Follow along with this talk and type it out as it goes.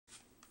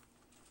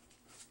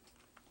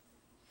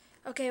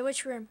Okay,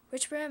 which room?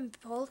 Which room,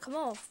 Paul? Come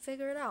on,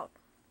 figure it out.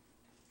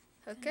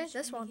 Okay,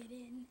 this one.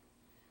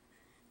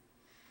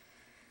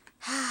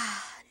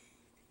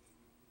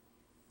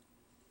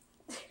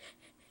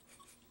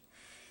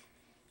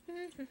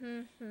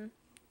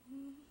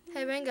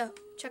 Hey, Ringo,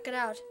 check it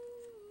out.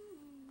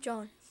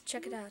 John,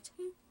 check it out.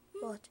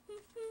 What?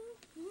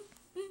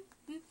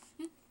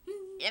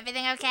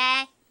 Everything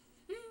okay?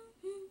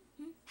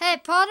 Hey,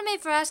 pardon me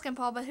for asking,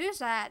 Paul, but who's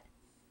that?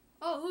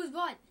 Oh, who's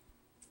what?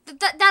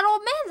 That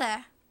old man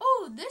there.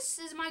 Oh, this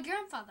is my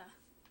grandfather.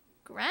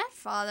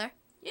 Grandfather?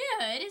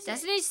 Yeah, it is.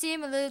 Doesn't he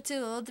seem a little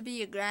too old to be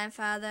your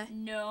grandfather?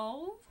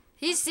 No.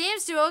 He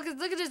seems too old because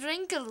look at his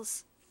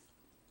wrinkles.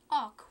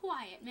 Oh,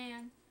 quiet,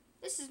 man.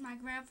 This is my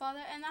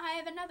grandfather, and I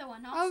have another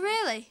one also. Oh,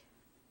 really?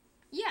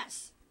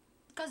 Yes,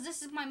 because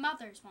this is my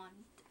mother's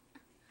one.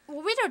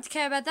 Well, we don't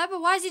care about that,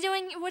 but what's he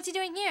doing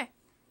here?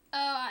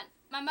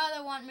 My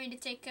mother wanted me to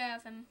take care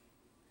of him.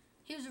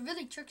 He was a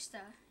really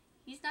trickster.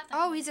 He's not that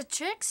Oh, good. he's a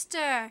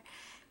trickster.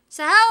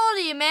 So how old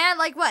are you, man?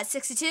 Like what,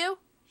 62?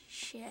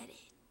 Shut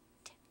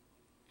it.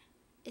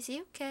 Is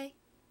he okay?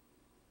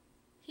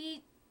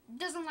 He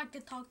doesn't like to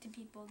talk to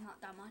people,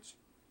 not that much.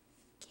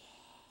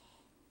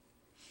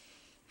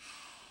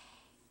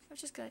 I'm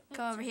just gonna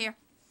go over here.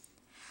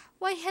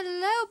 Why,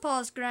 hello,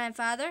 Paul's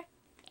grandfather.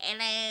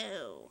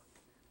 Hello.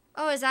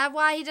 Oh, is that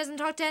why he doesn't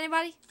talk to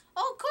anybody?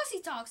 Oh, of course he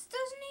talks,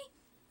 doesn't he?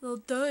 Well,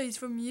 dies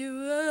from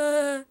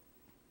you.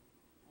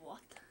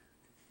 What?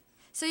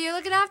 So you're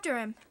looking after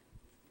him?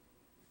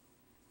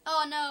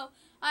 Oh, no.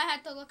 I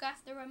had to look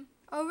after him.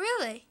 Oh,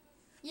 really?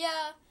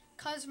 Yeah,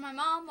 because my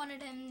mom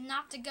wanted him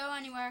not to go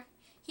anywhere.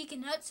 He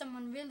can hurt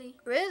someone, really.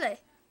 Really?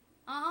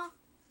 Uh-huh.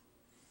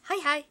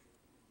 Hi.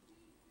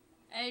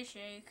 Hey,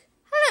 Shake.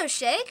 Hello,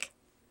 Shake.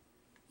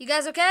 You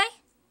guys okay?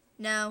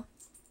 No.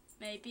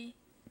 Maybe.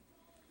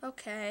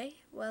 Okay.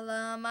 Well,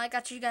 I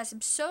got you guys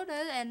some soda,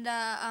 and,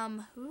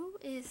 who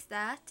is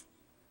that?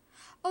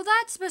 Oh,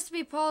 that's supposed to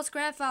be Paul's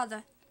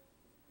grandfather.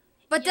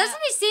 But Yeah.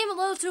 doesn't he seem a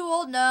little too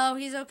old? No,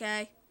 he's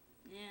okay.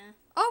 Yeah.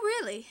 Oh,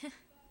 really?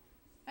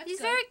 That's He's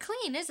good. very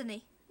clean, isn't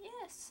he?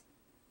 Yes.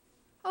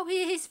 Oh,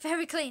 he's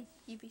very clean.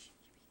 You be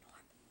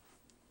Norm.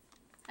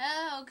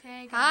 Oh,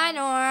 okay, guys. Hi,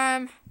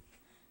 Norm.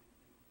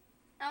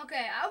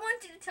 Okay, I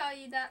wanted to tell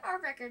you that our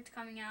record's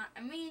coming out,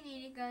 and we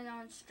need to go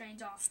on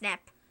Strange Off.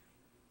 Snap.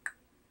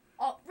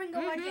 Oh, Ringo,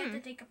 why do you have to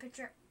take a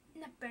picture?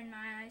 That burned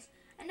my eyes.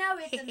 And now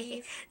we have to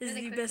leave. This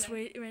really is the best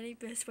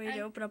quickly. way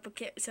to open up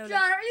a soda.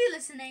 John, are you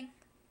listening?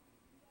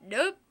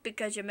 Nope,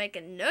 because you're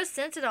making no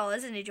sense at all,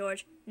 isn't he,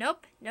 George?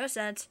 Nope, no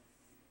sense.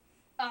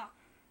 Oh.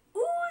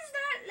 Who's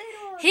that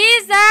little...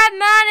 He's that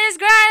man,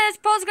 that's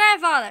Paul's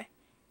grandfather.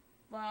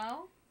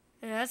 Well,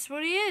 That's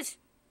what he is.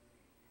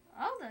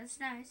 oh, that's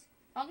nice.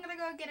 I'm gonna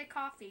go get a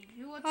coffee.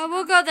 You want Oh, some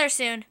we'll coffee? go there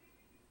soon.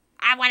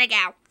 I want to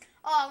go.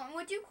 Oh,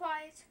 would you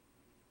quiet?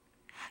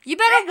 You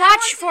better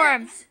watch for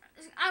him.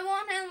 I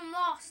want him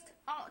lost.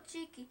 Oh,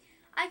 cheeky.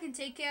 I can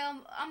take care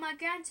of my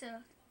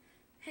grandson.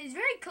 He's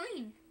very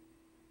clean.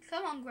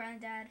 Come on,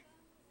 Granddad.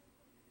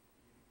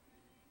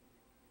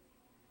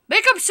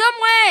 Make him some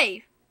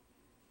way.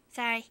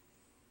 Sorry.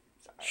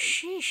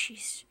 Sheesh,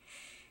 she's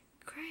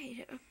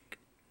great.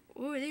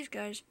 Who are these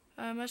guys?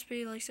 Must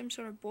be like some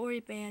sort of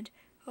boy band.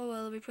 Oh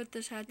well, let me put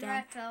this hat down.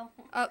 Right, Phil.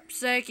 Oh,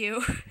 thank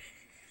you.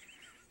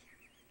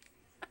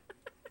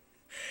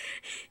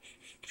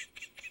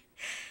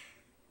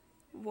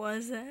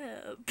 What's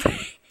up?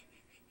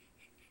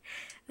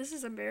 This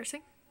is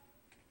embarrassing.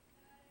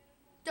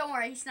 Don't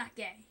worry, he's not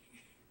gay.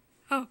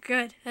 Oh,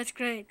 good. That's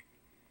great.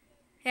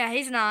 Yeah,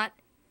 he's not.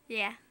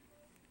 Yeah.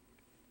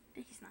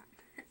 He's not.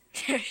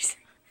 Is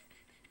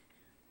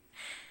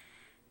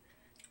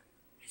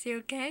he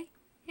okay?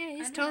 Yeah,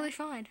 he's don't totally know.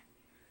 fine.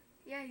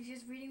 Yeah, he's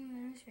just reading the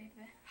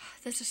newspaper.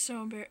 This is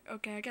so embarrassing.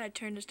 Okay, I gotta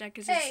turn this down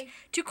because Hey.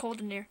 it's too cold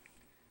in here.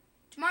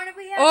 Do you mind if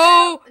we have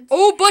Oh! that?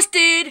 Oh,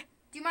 busted!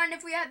 Do you mind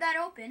if we have that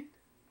open?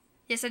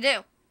 Yes, I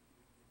do.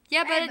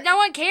 Yeah, Hey, but, but- no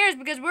one cares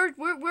because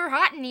we're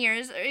hot in here.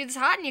 It's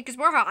hot in here because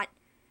we're hot.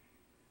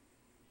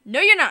 No,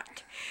 you're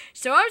not.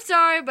 So I'm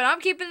sorry, but I'm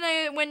keeping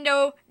the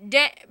window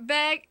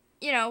back,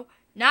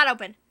 not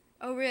open.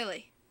 Oh,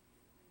 really?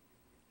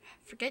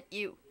 Forget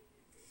you.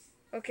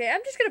 Okay,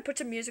 I'm just gonna put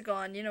some music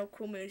on,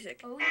 cool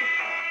music. Oh, yeah.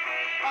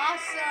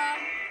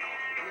 Awesome.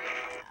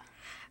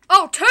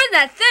 Oh, turn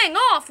that thing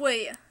off, will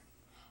you?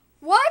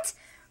 What?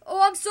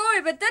 Oh, I'm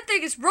sorry, but that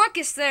thing is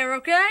ruckus there,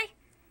 okay?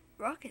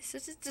 Ruckus?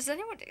 Does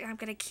anyone... I'm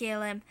gonna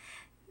kill him.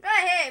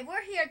 Hey,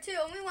 we're here too,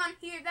 and we want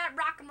to hear that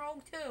rock and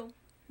roll too.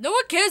 No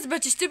one cares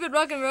about your stupid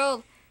rock and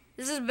roll.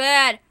 This is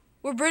bad.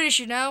 We're British,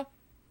 you know?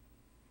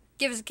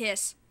 Give us a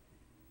kiss.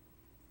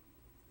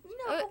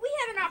 But we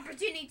have an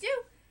opportunity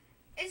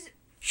too.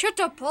 Shut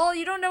up, Paul.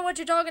 You don't know what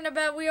you're talking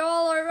about. We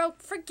all are... Oh,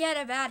 forget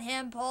about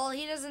him, Paul.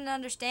 He doesn't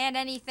understand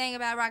anything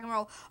about rock and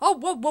roll. Oh,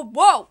 whoa, whoa,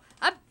 whoa.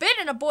 I've been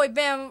in a boy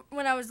band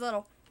when I was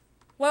little.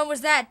 When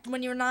was that?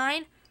 When you were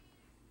 9?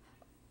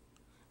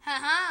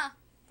 Haha.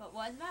 But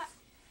what's that?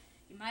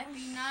 You might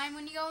be 9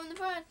 when you go in the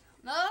bed.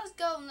 Let's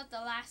go and let the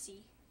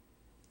lassie.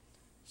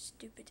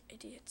 Stupid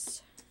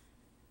idiots.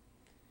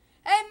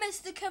 Hey,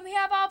 mister, can we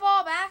have our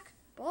ball back?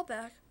 Ball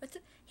back? What's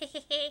it?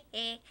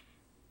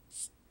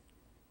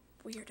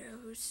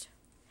 Weirdos.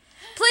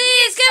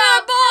 Please give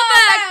our ball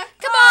back!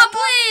 Come on,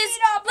 please!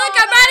 Look,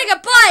 I'm riding a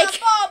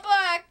bike! Ball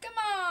back! Come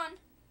on!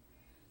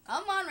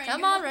 Come on, Ringo.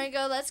 Come on,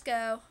 Ringo, let's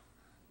go.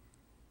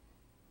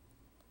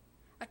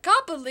 I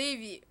can't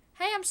believe you.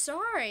 Hey, I'm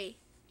sorry.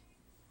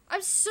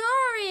 I'm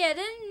sorry, I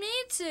didn't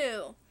mean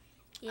to.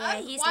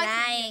 Yeah, he's Why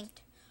lying.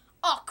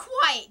 Oh,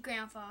 quiet,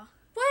 Grandpa.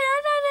 Wait,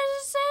 I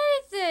didn't say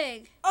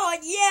anything. Oh,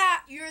 yeah,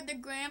 you're the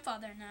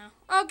grandfather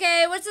now.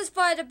 Okay, what's this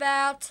fight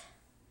about?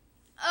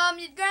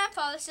 Your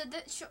grandfather said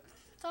that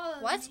taller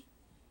than What? me.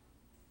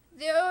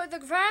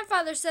 The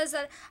grandfather says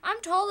that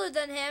I'm taller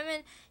than him,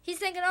 and he's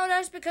thinking, oh,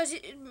 that's because,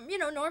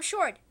 Norm's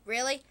short.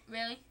 Really?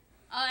 Really?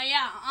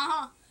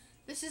 Yeah,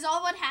 This is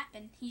all what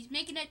happened. He's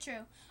making it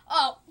true.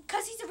 Oh,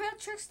 because he's a real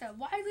trickster.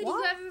 Why would you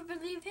What? ever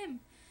believe him?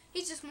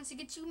 He just wants to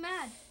get you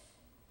mad.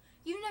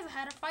 You've never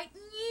had a fight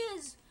in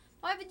years.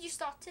 Why would you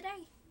start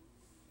today?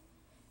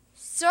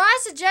 So I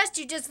suggest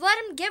you just let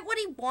him get what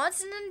he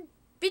wants and then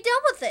be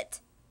done with it.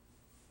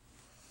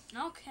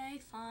 Okay,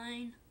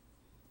 fine.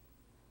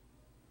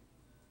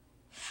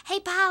 Hey,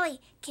 Polly,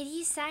 can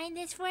you sign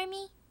this for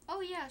me? Oh,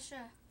 yeah,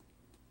 sure.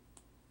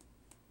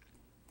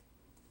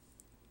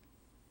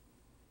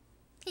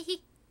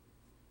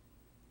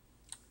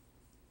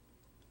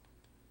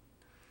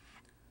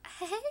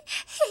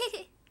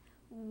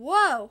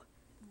 Whoa.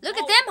 Look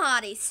at them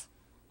hotties.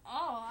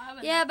 Oh, I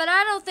would. Yeah, but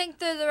I don't think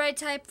they're the right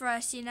type for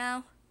us,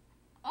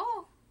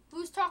 Oh,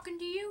 who's talking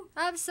to you?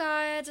 I'm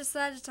sorry, I just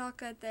had to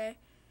talk right there.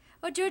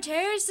 Oh, George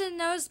Harrison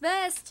knows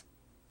best.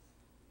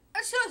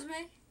 Excuse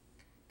me.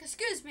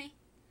 Excuse me.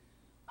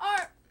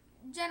 Our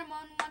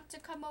gentleman wants to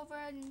come over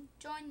and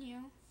join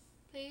you,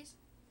 please.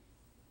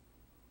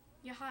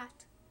 You're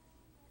hot.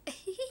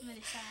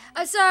 Really sad.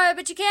 I'm sorry,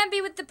 but you can't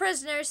be with the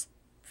prisoners.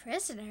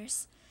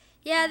 Prisoners?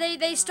 Yeah,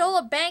 they stole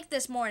a bank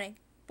this morning.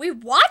 We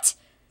what?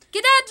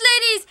 Get out,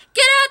 ladies!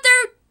 Get out,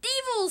 they're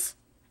evils!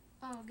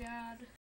 Oh, God.